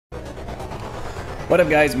What up,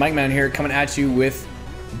 guys? MikeMountain here, coming at you with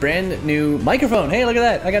brand new microphone. Hey, look at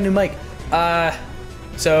that! I got a new mic.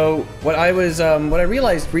 So what I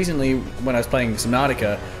realized recently when I was playing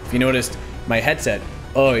Subnautica, if you noticed, my headset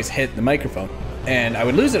always hit the microphone, and I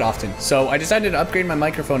would lose it often. So I decided to upgrade my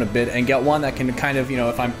microphone a bit and get one that can kind of, you know,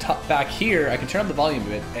 if I'm back here, I can turn up the volume a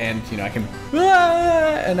bit, and you know, I can,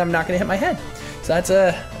 and I'm not gonna hit my head. So that's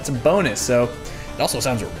a bonus. So it also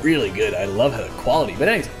sounds really good. I love the quality. But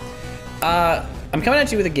anyways, I'm coming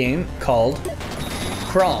at you with a game called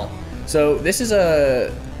Crawl. So this is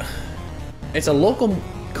it's a local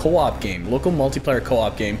co-op game, local multiplayer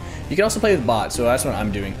co-op game. You can also play with bots, so that's what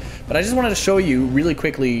I'm doing. But I just wanted to show you really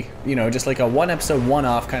quickly, you know, just like a one episode,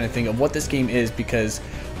 one-off kind of thing of what this game is, because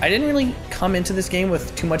I didn't really come into this game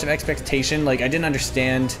with too much of expectation. Like, I didn't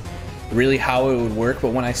understand really how it would work, but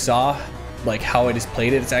when I saw like how it is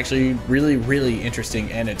played, it's actually really, really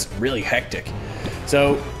interesting, and it's really hectic.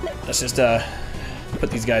 So let's just put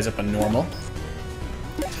these guys up on normal.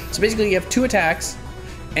 So basically you have 2 attacks,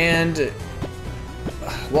 and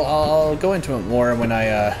well, I'll go into it more when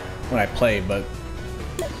I play, but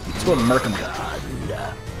let's go with Merkham.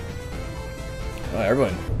 Oh,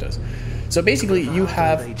 everyone does. So basically you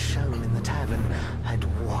have they'd shown in the tavern had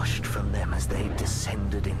washed from them as they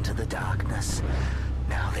descended into the darkness.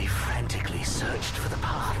 Now they frantically searched for the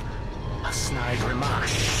path. A snide remark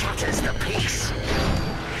shatters the peace.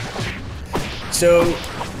 So,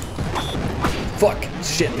 fuck,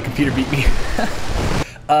 shit, the computer beat me.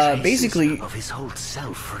 Basically, of his whole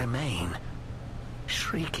self remain,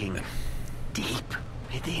 shrieking deep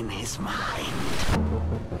within his mind.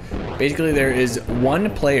 Basically, there is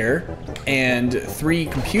 1 player and 3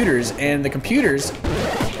 computers, and the computers,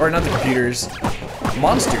 or not the computers,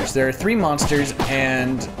 monsters. There are 3 monsters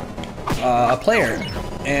and a player,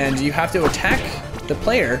 and you have to attack the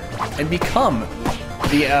player and become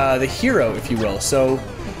the hero, if you will. So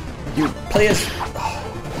you play as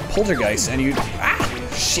Poltergeist, and you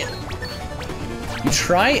shit. You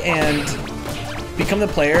try and become the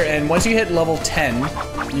player, and once you hit level 10,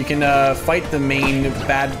 you can fight the main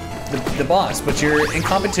the boss. But you're in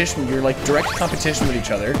competition. You're like direct competition with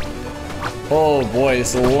each other. Oh boy,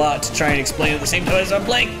 it's a lot to try and explain at the same time as I'm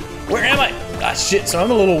playing. Where am I? Ah shit. So I'm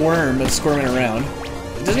the little worm that's squirming around.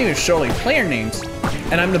 It doesn't even show like player names,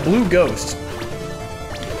 and I'm the blue ghost.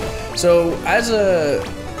 So as the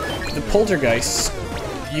Poltergeist,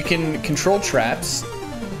 you can control traps,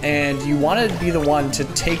 and you want to be the one to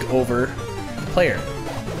take over the player.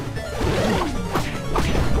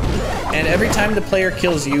 And every time the player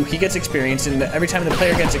kills you, he gets experience, and every time the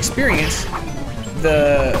player gets experience,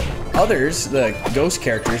 the others, the ghost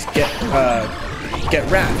characters, get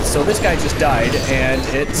wrath. So this guy just died, and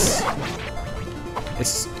it's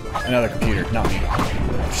another computer, not me.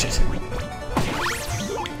 Shit.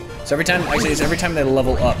 So every time, actually, it's every time they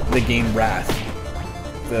level up, they gain wrath.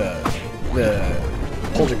 The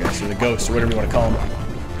Poltergeist, or the ghost, or whatever you want to call them.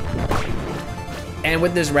 And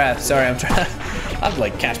with this wrath, sorry, I'm trying to, I have to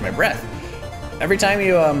like catch my breath. Every time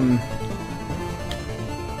you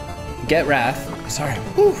get wrath, sorry,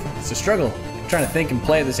 whew, it's a struggle. I'm trying to think and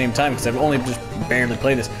play at the same time because I've only just barely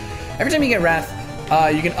played this. Every time you get wrath,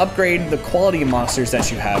 you can upgrade the quality of monsters that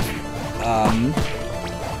you have.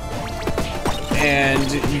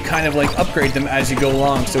 And you kind of like upgrade them as you go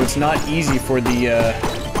along, so it's not easy for the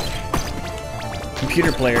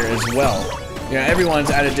computer player as well. You know, everyone's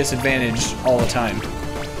at a disadvantage all the time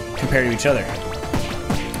compared to each other.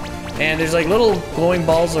 And there's like little glowing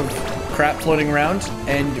balls of crap floating around,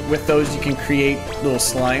 and with those you can create little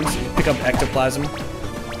slimes. Pick up ectoplasm.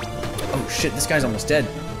 Oh shit, this guy's almost dead.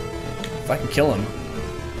 If I can kill him.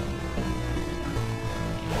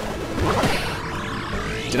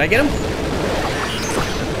 Did I get him?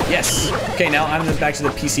 Yes. Okay, now I'm back to the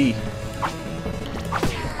PC.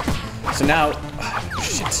 So now, oh,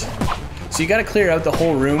 shit. So you gotta clear out the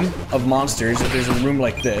whole room of monsters if there's a room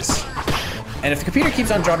like this. And if the computer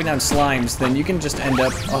keeps on dropping down slimes, then you can just end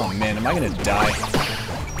up, oh man, am I gonna die?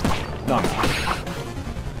 No, I'm not.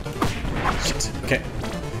 Shit, okay.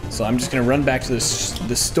 So I'm just gonna run back to the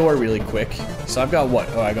store really quick. So I've got what?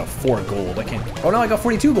 Oh, I got 4 gold. I can't, oh no, I got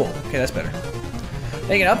 42 gold. Okay, that's better.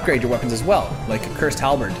 Now you can upgrade your weapons as well, like a cursed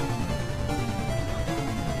halberd.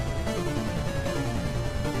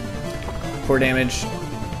 Poor damage,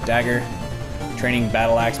 dagger, training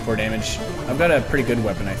battle axe, poor damage. I've got a pretty good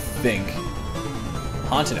weapon, I think.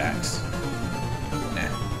 Haunted axe. Nah.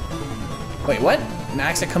 Wait, what? An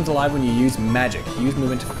axe that comes alive when you use magic. Use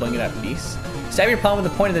movement to fling it at beasts. Stab your palm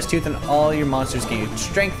with the point of this tooth, and all your monsters gain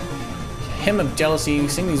strength. Hymn of jealousy.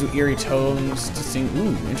 Sing these eerie tones to sing.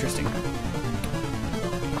 Ooh, interesting.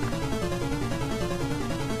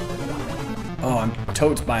 Oh, I'm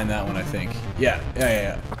totes buying that one, I think.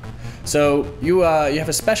 Yeah. So you have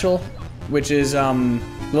a special, which is the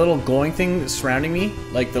little glowing thing surrounding me,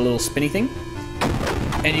 like the little spinny thing.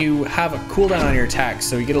 And you have a cooldown on your attacks,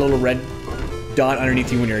 so you get a little red dot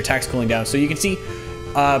underneath you when your attack's cooling down. So you can see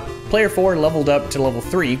player 4 leveled up to level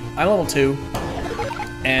 3. I'm level 2,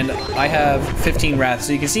 and I have 15 wrath.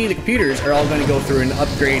 So you can see the computers are all going to go through and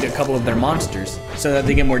upgrade a couple of their monsters so that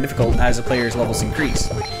they get more difficult as the player's levels increase.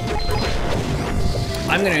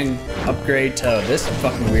 I'm going to upgrade to this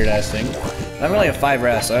fucking weird ass thing. I'm only at 5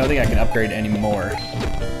 wrath, so I don't think I can upgrade anymore.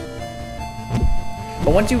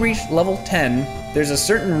 But once you reach level 10, there's a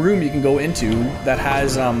certain room you can go into that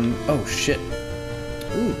has, oh shit.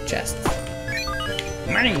 Ooh, chests.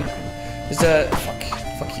 Money! There's a, fuck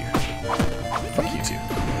you. Fuck you too.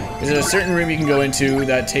 There's a certain room you can go into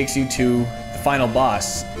that takes you to the final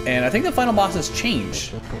boss. And I think the final boss has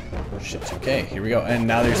changed. Shit, okay, here we go. And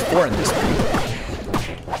now there's 4 in this room.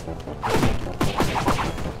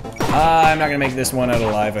 I'm not gonna make this one out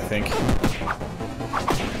alive, I think.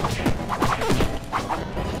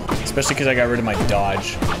 Especially because I got rid of my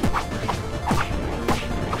dodge.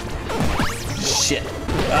 Shit.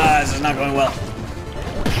 This is not going well.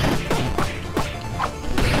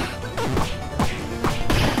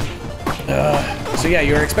 So yeah,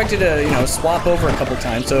 you're expected to, you know, swap over a couple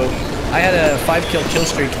times. So I had a 5-kill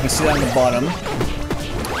streak. You can see that on the bottom.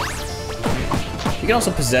 You can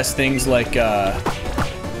also possess things like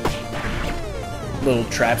little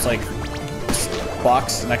traps like this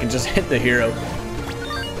box, and I can just hit the hero.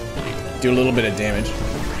 Do a little bit of damage.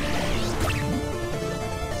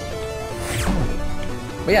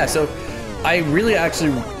 But yeah, so I really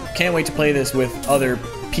actually can't wait to play this with other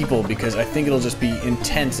people because I think it'll just be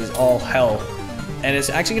intense as all hell. And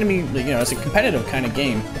it's actually going to be, you know, it's a competitive kind of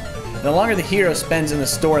game. And the longer the hero spends in the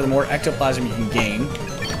store, the more ectoplasm you can gain.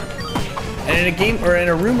 And in a game, or in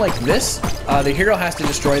a room like this, the hero has to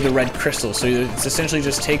destroy the red crystals. So it's essentially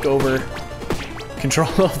just take over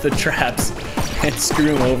control of the traps and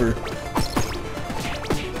screw them over.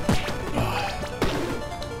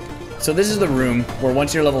 So this is the room where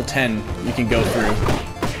once you're level 10, you can go through.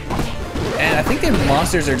 And I think the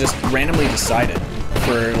monsters are just randomly decided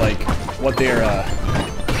for like what they're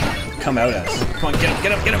come out as. Come on, get him,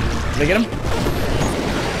 get him, get him! Did I get him?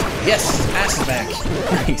 Yes, ass is back.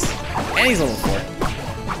 Nice. And he's level 4.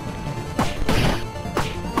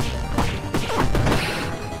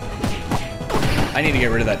 I need to get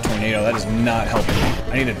rid of that tornado. That is not helping me.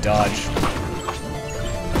 I need to dodge.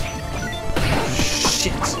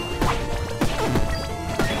 Shit.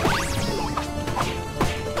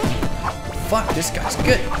 Fuck, this guy's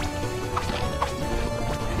good.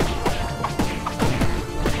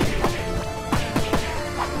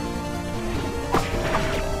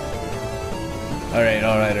 Alright.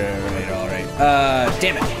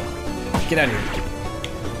 Damn it. Get out of here.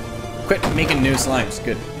 Quit making new slimes.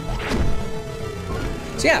 Good.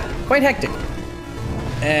 So yeah, quite hectic.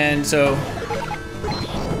 And so,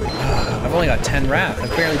 I've only got 10 wrath. I've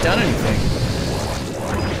barely done anything.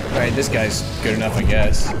 Alright, this guy's good enough, I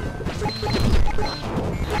guess.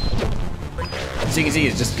 So you can see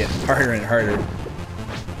it's just getting harder and harder.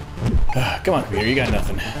 Come on, computer, you got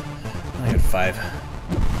nothing. I got 5.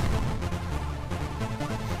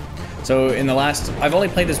 So in the last, I've only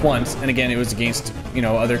played this once, and again, it was against, you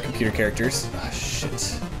know, other computer characters. Oh,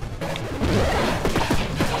 shit.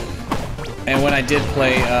 And when I did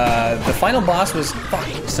play, the final boss was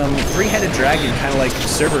some 3-headed dragon, kind of like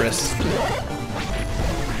Cerberus.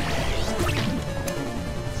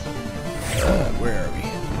 Where are we?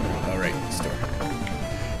 Oh, right, store.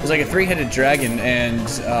 It was like a 3-headed dragon, and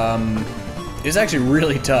it was actually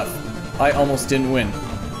really tough. I almost didn't win.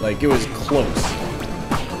 Like, it was close.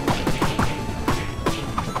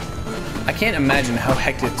 I can't imagine how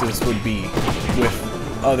hectic this would be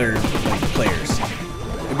with other like, players.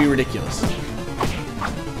 It'd be ridiculous.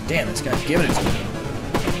 Damn, this guy's giving it to me.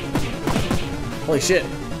 Holy shit.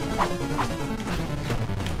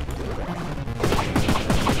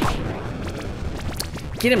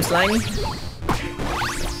 Get him, Slimy.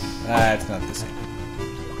 It's not the same.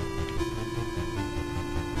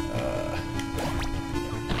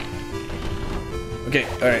 Okay,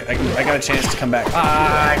 alright, I got a chance to come back.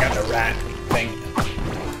 I got the rat thing.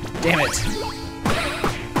 Damn it.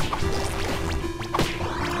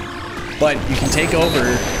 But you can take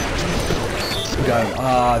over. Who got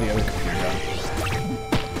him? The other computer got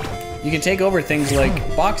him. You can take over things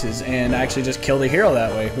like boxes and actually just kill the hero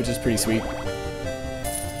that way, which is pretty sweet.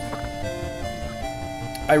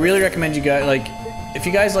 I really recommend you guys, like, if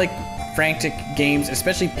you guys like frantic games,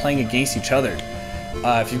 especially playing against each other,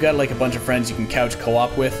 If you've got like a bunch of friends you can couch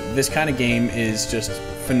co-op with, this kind of game is just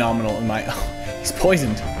phenomenal in my... Oh, he's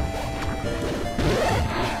poisoned.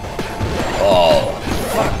 Oh,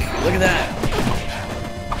 fuck. Look at that.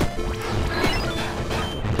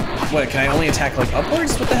 What, can I only attack like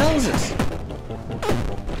upwards? What the hell is this?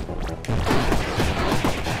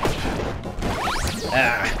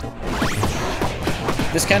 Ah.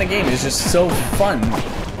 This kind of game is just so fun.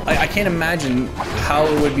 I can't imagine how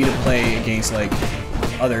it would be to play against like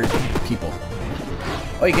other people.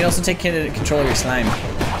 Oh, you can also take control of your slime.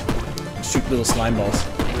 Shoot little slime balls.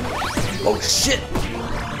 Oh shit!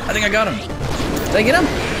 I think I got him. Did I get him?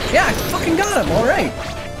 Yeah, I fucking got him. All right.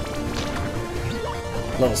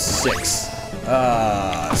 Level 6.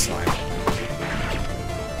 Slime.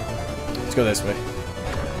 Let's go this way.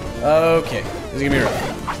 Okay, this is gonna be rough.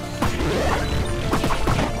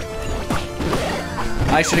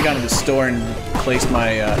 I should have gone to the store and replaced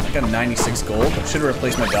my, I got 96 gold. I should have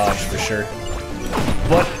replaced my dodge for sure.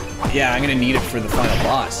 But, yeah, I'm gonna need it for the final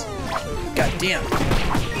boss. God damn.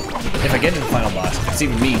 If I get to the final boss, it's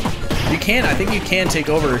even me. You can, I think you can take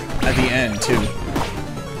over at the end, too.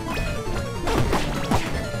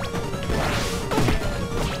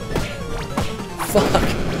 Fuck.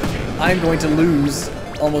 I'm going to lose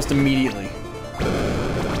almost immediately.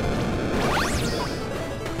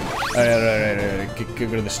 Alright. Go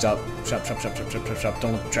to the shop. Shop.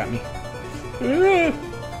 Don't trap me.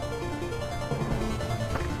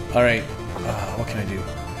 Alright. What can I do?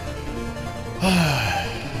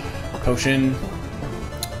 Potion.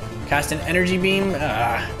 Cast an energy beam.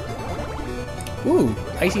 Ooh,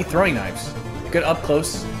 icy throwing knives. Good up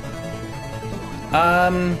close.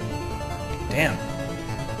 Damn.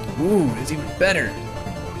 Ooh, it's even better.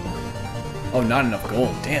 Oh, not enough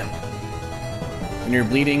gold. Damn. When you're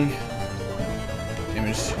bleeding,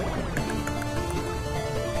 image.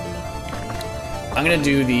 I'm gonna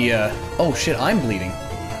do the, oh shit, I'm bleeding,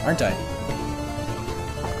 aren't I?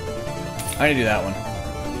 I'm gonna do that one.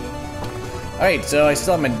 Alright, so I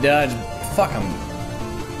still have my dodge. Fuck, am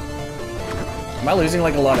I losing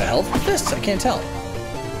like a lot of health with this? I can't tell.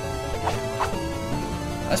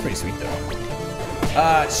 That's pretty sweet though.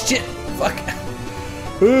 Shit, fuck.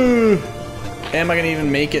 Ooh. Am I gonna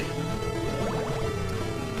even make it?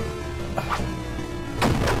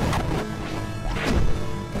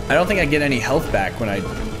 I don't think I get any health back when I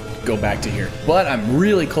go back to here, but I'm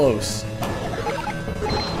really close.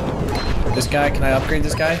 This guy, can I upgrade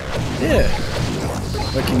this guy? Yeah.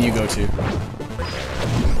 What can you go to?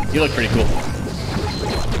 You look pretty cool.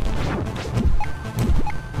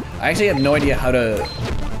 I actually have no idea how to,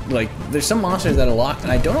 like, there's some monsters that are locked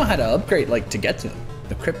and I don't know how to upgrade, like, to get to them.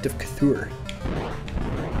 The Crypt of Cthulhu.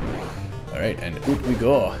 Alright, and out we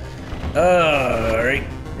go. Alright,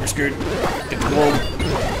 we're screwed. Get the gold.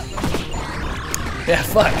 Yeah,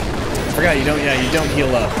 fuck. I forgot you don't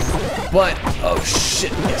heal up. But, oh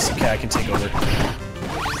shit, yes, okay, I can take over.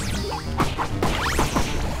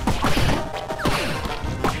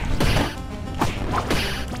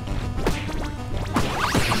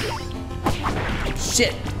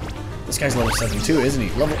 Shit. This guy's level 7 too, isn't he?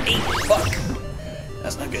 Level 8, fuck.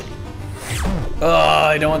 That's not good. Oh,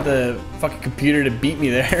 I don't want the fucking computer to beat me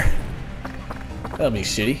there. That'll be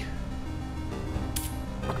shitty.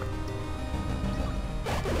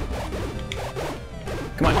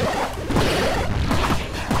 Come on.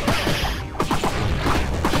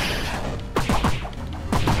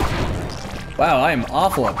 Wow, I am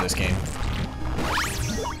awful at this game.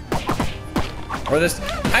 Or this,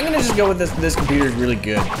 I'm gonna just go with this. This computer is really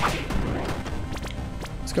good.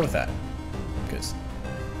 Let's go with that, because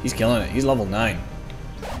he's killing it. He's level 9.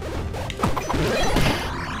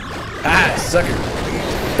 Ah, sucker!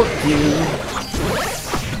 Fuck you.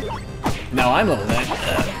 Now I'm level 9.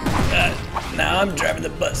 Now I'm driving the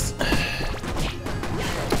bus.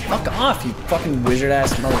 Fuck off, you fucking wizard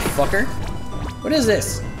ass motherfucker! What is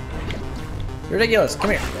this? You're ridiculous. Come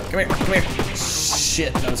here. Come here. Come here.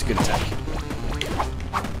 Shit, that was a good attack.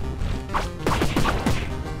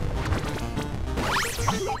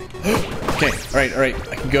 Okay, alright.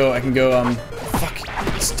 I can go, fuck.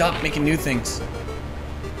 Stop making new things.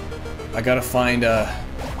 I gotta find,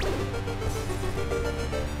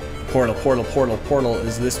 portal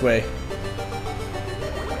is this way.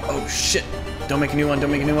 Oh shit. Don't make a new one,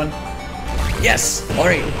 Yes!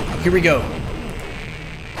 Alright, here we go.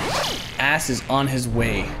 Ass is on his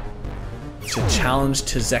way to challenge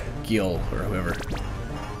Tezekiel, or whoever.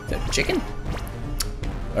 Is that chicken?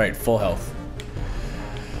 Alright, full health.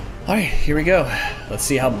 Alright, here we go. Let's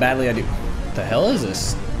see how badly I do. What the hell is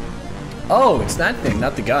this? Oh, it's that thing,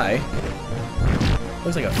 not the guy.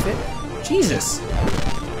 Looks like a fit. Jesus.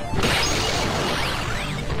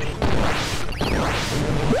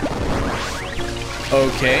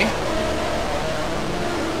 Okay.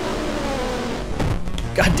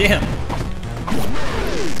 God damn.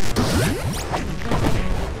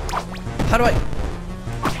 How do I...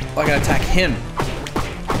 Oh, I gotta attack him.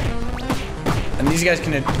 And these guys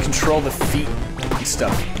can control the feet and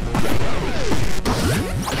stuff.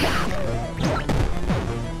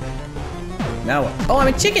 Now what? Oh, I'm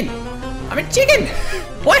a chicken! I'm a chicken!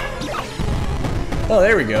 What? Oh,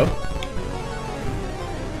 there we go.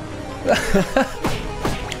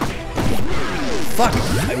 Fuck,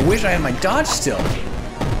 I wish I had my dodge still.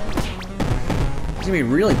 It's gonna be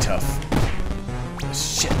really tough.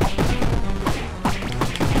 Shit.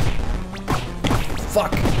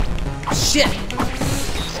 Fuck. Shit.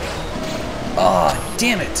 Oh,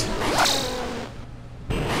 damn it.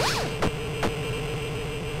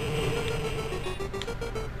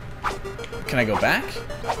 Can I go back?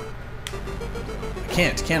 I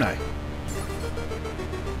can't, can I?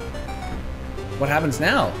 What happens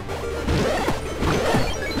now?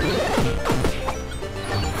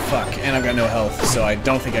 Fuck, and I've got no health, so I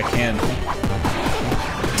don't think I can.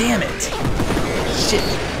 Damn it! Shit.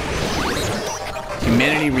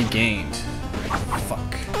 Humanity regained.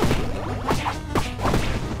 Fuck.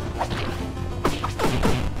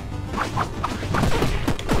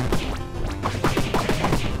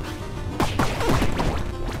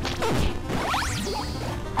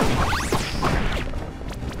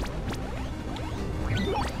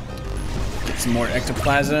 Get some more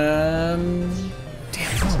ectoplasm.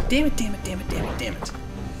 Damn it, damn it, damn it, damn it, damn it.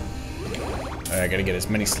 Alright, I gotta get as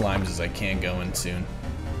many slimes as I can going soon.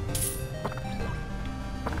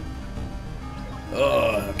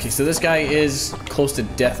 Okay, so this guy is close to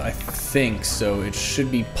death, I think, so it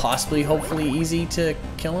should be possibly, hopefully, easy to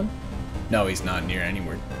kill him. No, he's not near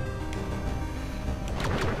anywhere.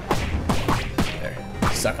 There.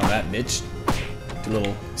 Suck on that, bitch. Do a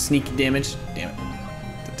little sneaky damage. Damn it.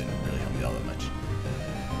 That didn't really help me all that much.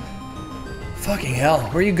 Fucking hell,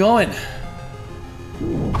 where are you going?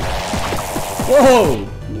 Whoa!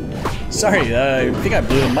 Sorry, I think I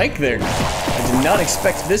blew the mic there. I did not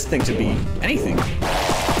expect this thing to be anything.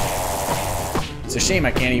 It's a shame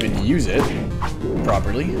I can't even use it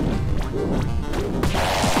properly.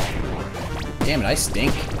 Damn it, I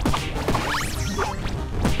stink.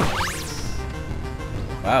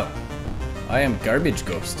 Wow. I am garbage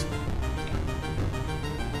ghost.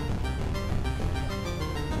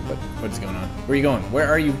 What is going on? Where are you going? Where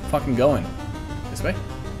are you fucking going? This way?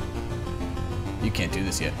 You can't do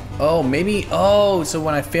this yet. Oh, maybe. Oh, so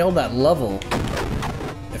when I failed that level,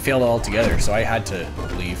 I failed altogether, so I had to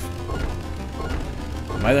leave.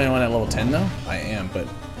 Am I the only one at level 10 though? I am, but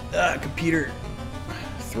computer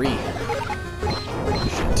 3. Shit.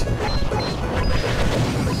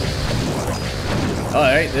 All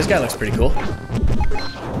right, this guy looks pretty cool.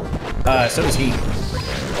 So does he.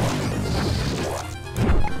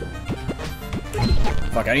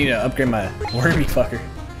 Fuck, I need to upgrade my wormy fucker.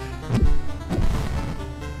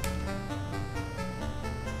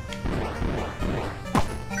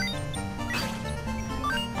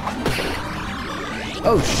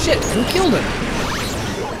 Oh shit, who killed him?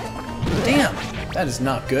 Damn, that is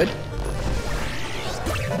not good.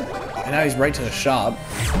 And now he's right to the shop.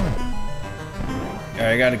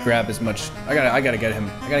 Alright, I gotta grab as much. I gotta get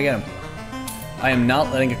him. I gotta get him. I am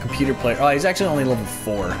not letting a computer player. Oh, he's actually only level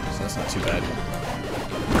 4, so that's not too bad.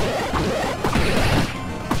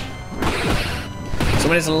 So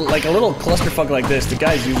when it's like a little clusterfuck like this, the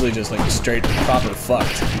guy's usually just like straight proper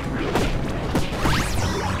fucked.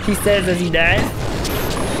 He says as he dies.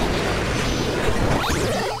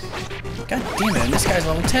 God damn it, and this guy's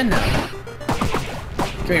level 10 now.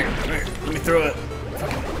 Come here, let me throw a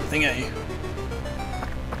fucking thing at you.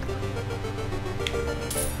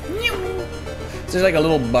 So there's like a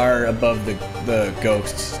little bar above the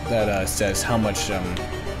ghosts that says how much,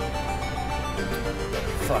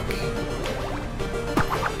 fuck.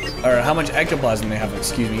 Or how much ectoplasm they have,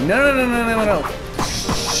 excuse me. No.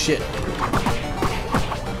 Shit.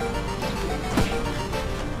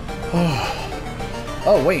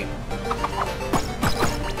 Oh, wait.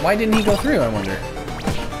 Why didn't he go through, I wonder?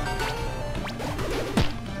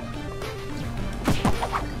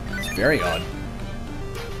 It's very odd.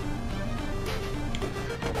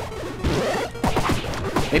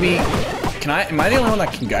 Maybe, am I the only one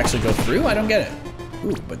that can actually go through? I don't get it.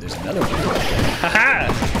 Ooh, but there's another one. Haha!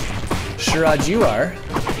 Sure as you are.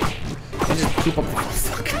 I just poop up, oh,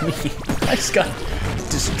 fuck me. I just got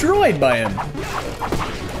destroyed by him.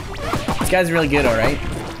 This guy's really good, alright?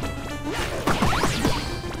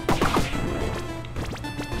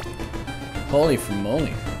 Holy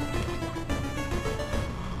moly.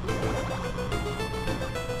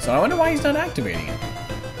 So I wonder why he's not activating it.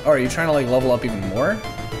 Oh, are you trying to like level up even more?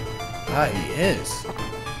 Ah, he is.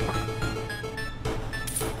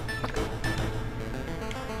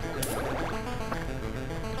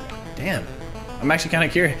 Damn. I'm actually kind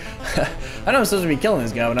of curious. I know I'm supposed to be killing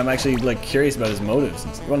this guy, but I'm actually like curious about his motives.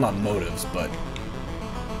 Well, not motives, but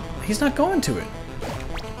he's not going to it.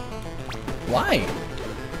 Why?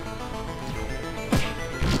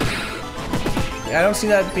 I don't see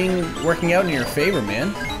that working out in your favor,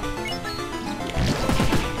 man.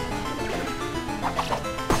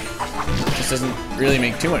 This doesn't really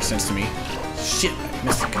make too much sense to me. Shit, I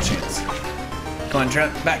missed a good chance. Come on,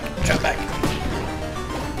 trap back, trap back.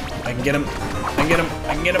 I can get him. I can get him.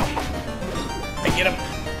 I can get him. I can get him.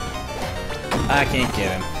 I can't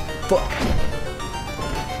get him. Fuck.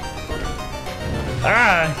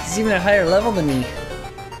 Ah, he's even a higher level than me.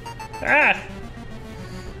 Ah.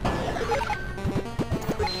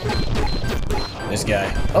 This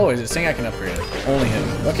guy. Oh, is it saying I can upgrade it? Only him.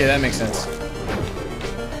 Okay, that makes sense.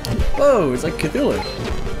 Whoa, it's like Cthulhu.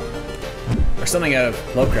 Or something out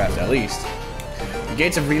of Lovecraft, at least. The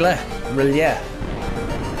Gates of Relay.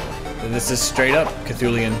 This is straight up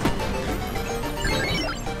Cthulian.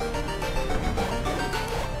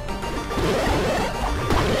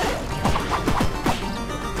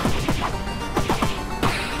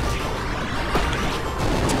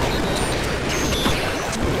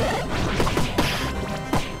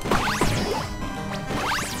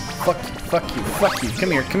 Fuck you, fuck you.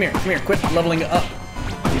 Come here, come here, come here. Quit leveling up.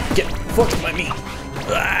 Get fucked by me.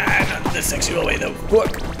 Ah, not in the sexual way though.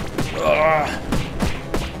 Fuck. Ah.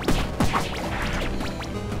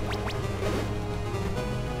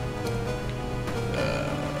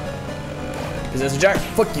 Is this a jar?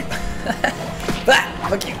 Fuck you. Blah,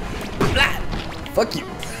 fuck you. Blah, fuck you.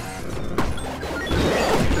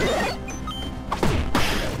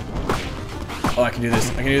 Oh, I can do this.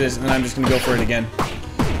 I can do this, and then I'm just gonna go for it again.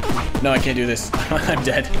 No, I can't do this. I'm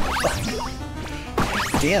dead.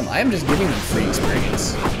 Damn, I am just giving them free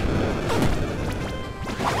experience.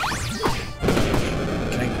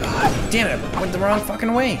 Can I? Oh, damn it! I went the wrong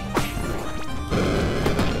fucking way.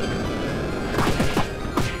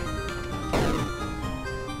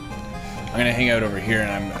 I'm gonna hang out over here,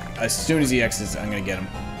 and as soon as he exits, I'm gonna get him.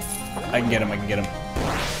 I can get him. I can get him.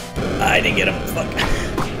 I didn't get him. Fuck.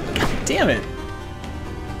 God damn it.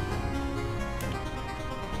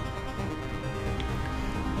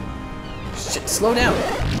 Shit, slow down.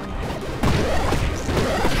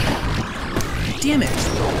 Damn it.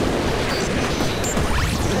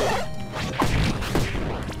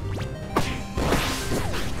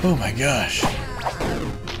 Oh my gosh.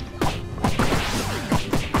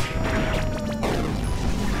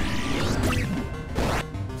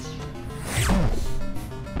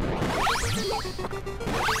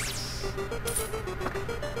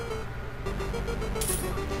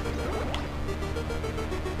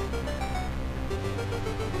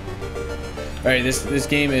 Alright, this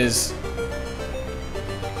game is...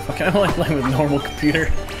 Fucking, I'm only playing with normal computer.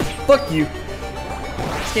 Fuck you!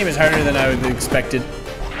 This game is harder than I would have expected.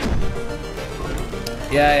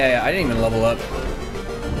 Yeah, I didn't even level up.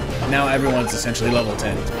 Now everyone's essentially level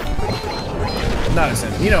 10. Not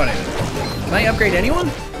essentially, you know what I mean. Can I upgrade anyone?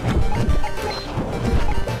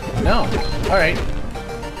 No. Alright.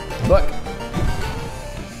 Look.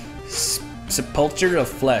 Sepulture of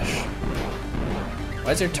flesh.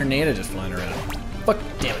 Why is there a tornado just flying around? Fuck,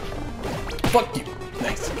 damn it. Fuck you.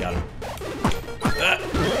 Nice, got him. Ah,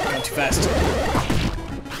 going too fast.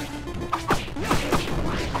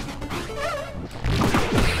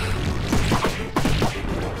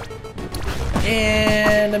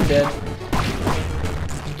 And I'm dead.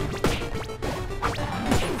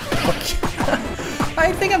 Fuck.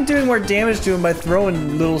 I think I'm doing more damage to him by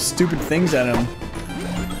throwing little stupid things at him.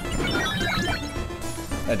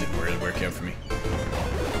 That didn't really work out for me.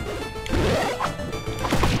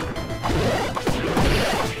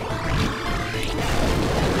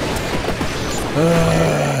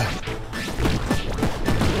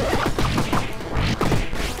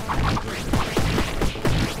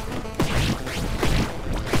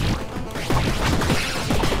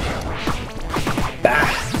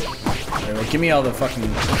 Give me all the fucking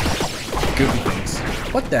goofy things.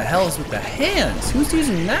 What the hell is with the hands? Who's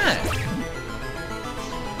using that?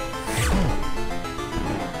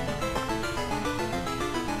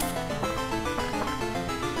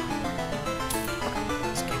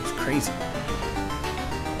 This game's crazy.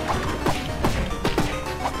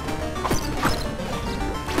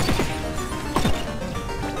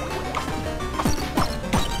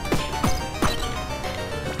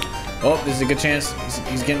 Oh, this is a good chance.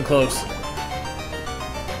 He's getting close.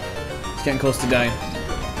 He's getting close to dying.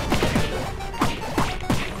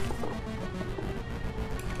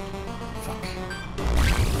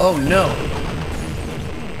 Oh no!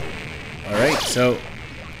 Alright, so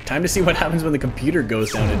time to see what happens when the computer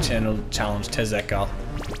goes down to challenge Tezekal.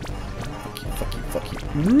 Fuck you, fuck you, fuck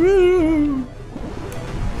you.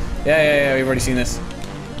 Yeah, we've already seen this.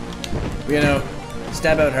 You know,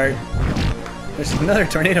 stab out heart. There's another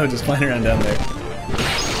tornado just flying around down there.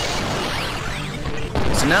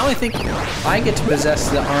 So now I think I get to possess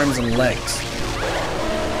the arms and legs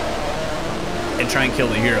and try and kill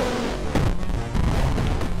the hero.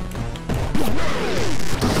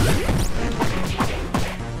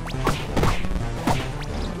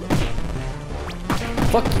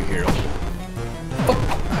 Fuck you, hero. Fuck.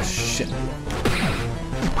 Oh, shit.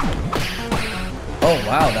 Oh,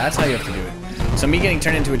 wow, that's how you have to do it. So me getting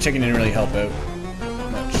turned into a chicken didn't really help out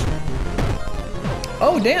much.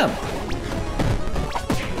 Oh, damn.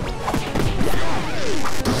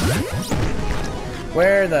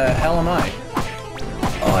 Where the hell am I?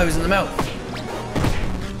 Oh, I was in the mouth.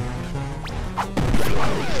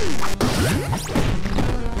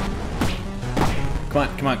 Come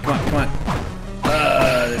on, come on, come on, come on.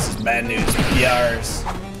 This is bad news. PRs.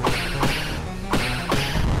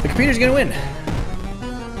 The computer's gonna win.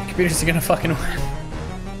 The computer's gonna fucking win.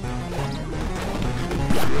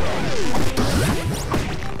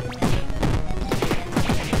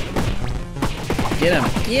 Get him!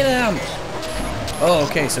 Get him! Oh,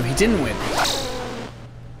 okay, so he didn't win.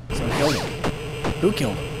 So I killed him. Who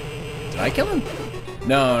killed him? Did I kill him?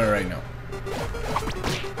 No, right, no.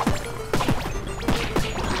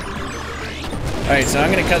 Alright, so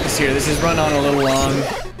I'm gonna cut this here. This has run on a little long.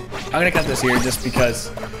 I'm gonna cut this here just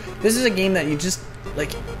because this is a game that you just,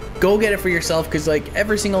 like, go get it for yourself, because, like,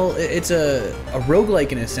 every single, it's a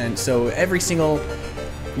roguelike in a sense, so every single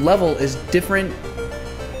level is different.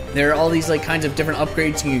 There are all these, like, kinds of different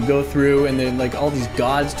upgrades you can go through, and then, like, all these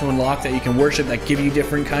gods to unlock that you can worship that give you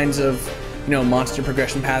different kinds of, you know, monster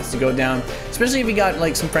progression paths to go down. Especially if you got,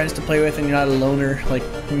 like, some friends to play with and you're not a loner like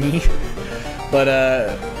me.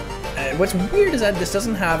 But, what's weird is that this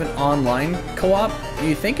doesn't have an online co-op.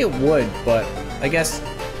 You think it would, but I guess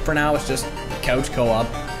for now it's just couch co-op.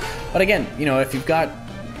 But again, you know, if you've got,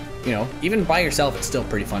 you know, even by yourself, it's still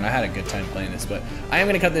pretty fun. I had a good time playing this, but I am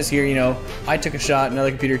going to cut this here. You know, I took a shot, another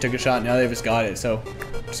computer took a shot, now they've just got it, so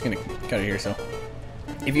I'm just going to cut it here. So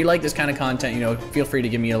if you like this kind of content, you know, feel free to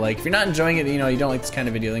give me a like. If you're not enjoying it, you know, you don't like this kind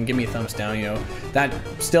of video, then give me a thumbs down. You know, that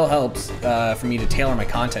still helps for me to tailor my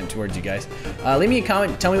content towards you guys. Leave me a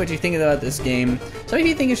comment, tell me what you think about this game. Some of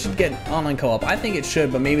you think it should get online co-op. I think it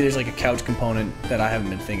should, but maybe there's like a couch component that I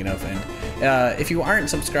haven't been thinking of. And if you aren't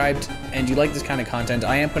subscribed and you like this kind of content,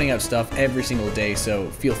 I am putting out stuff every single day,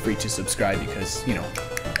 so feel free to subscribe because, you know,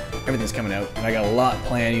 everything's coming out. And I got a lot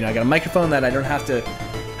planned. You know, I got a microphone that I don't have to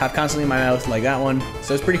have constantly in my mouth like that one,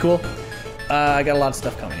 so it's pretty cool. I got a lot of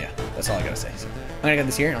stuff coming, yeah. That's all I gotta say. So I'm gonna get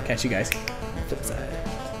this here, and I'll catch you guys on the flip side.